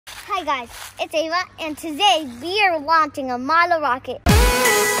Hi guys, it's Ava, and today we are launching a model rocket.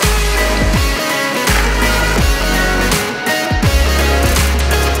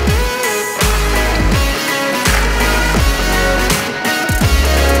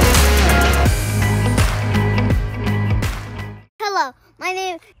 Hello, my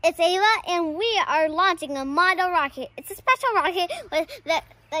name is Ava, and we are launching a model rocket. It's a special rocket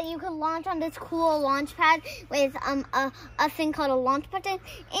that you can launch on this cool launch pad with a thing called a launch button.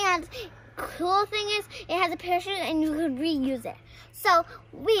 And cool thing is it has a parachute and you can reuse it. So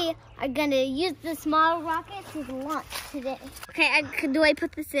we are gonna use this model rocket to launch today. Okay, do I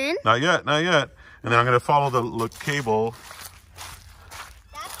put this in? Not yet, not yet. And then I'm gonna follow the cable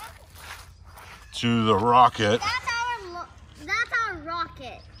to the rocket. That's our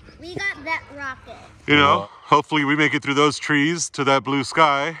rocket. We got that rocket. You know, hopefully we make it through those trees to that blue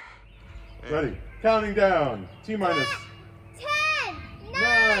sky. Ready, counting down. T minus 10,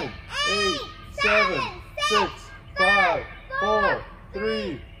 9, 8, 7, 6, 5, 4,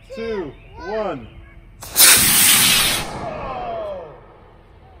 3, 2, 1.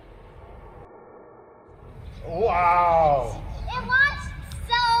 Wow! It launched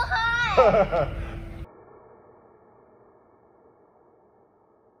so high!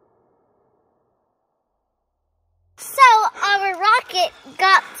 So our rocket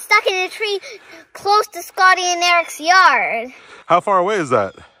got stuck in a tree close to Scotty and Eric's yard. How far away is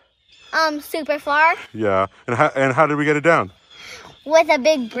that? Super far. Yeah, and how did we get it down? With a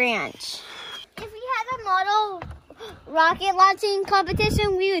big branch. If we had a model rocket launching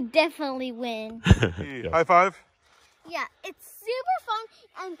competition, we would definitely win. High five. Yeah, it's super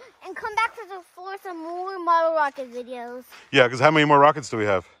fun, and come back for some more model rocket videos. Yeah, because how many more rockets do we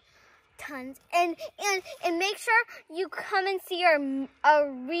have? Tons. And make sure you come and see a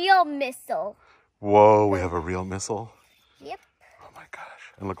real missile. Whoa, we have a real missile? Yep. Oh my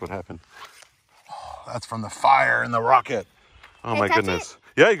gosh. And look what happened. Oh, that's from the fire in the rocket. Oh my goodness.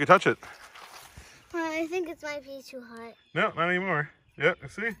 Yeah, you can touch it. I think it might be too hot. No, not anymore. Yeah,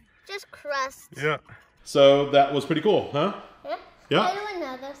 see? Just crust. Yeah. So that was pretty cool, huh? Yeah? Yeah. Can I do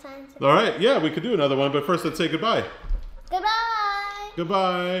another science? All right, yeah, we could do another one, but first let's say goodbye. Goodbye.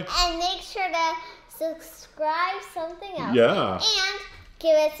 Goodbye. And make sure to subscribe something else. Yeah. And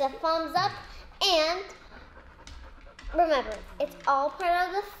give it a thumbs up. And remember, it's all part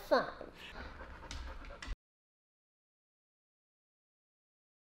of the fun.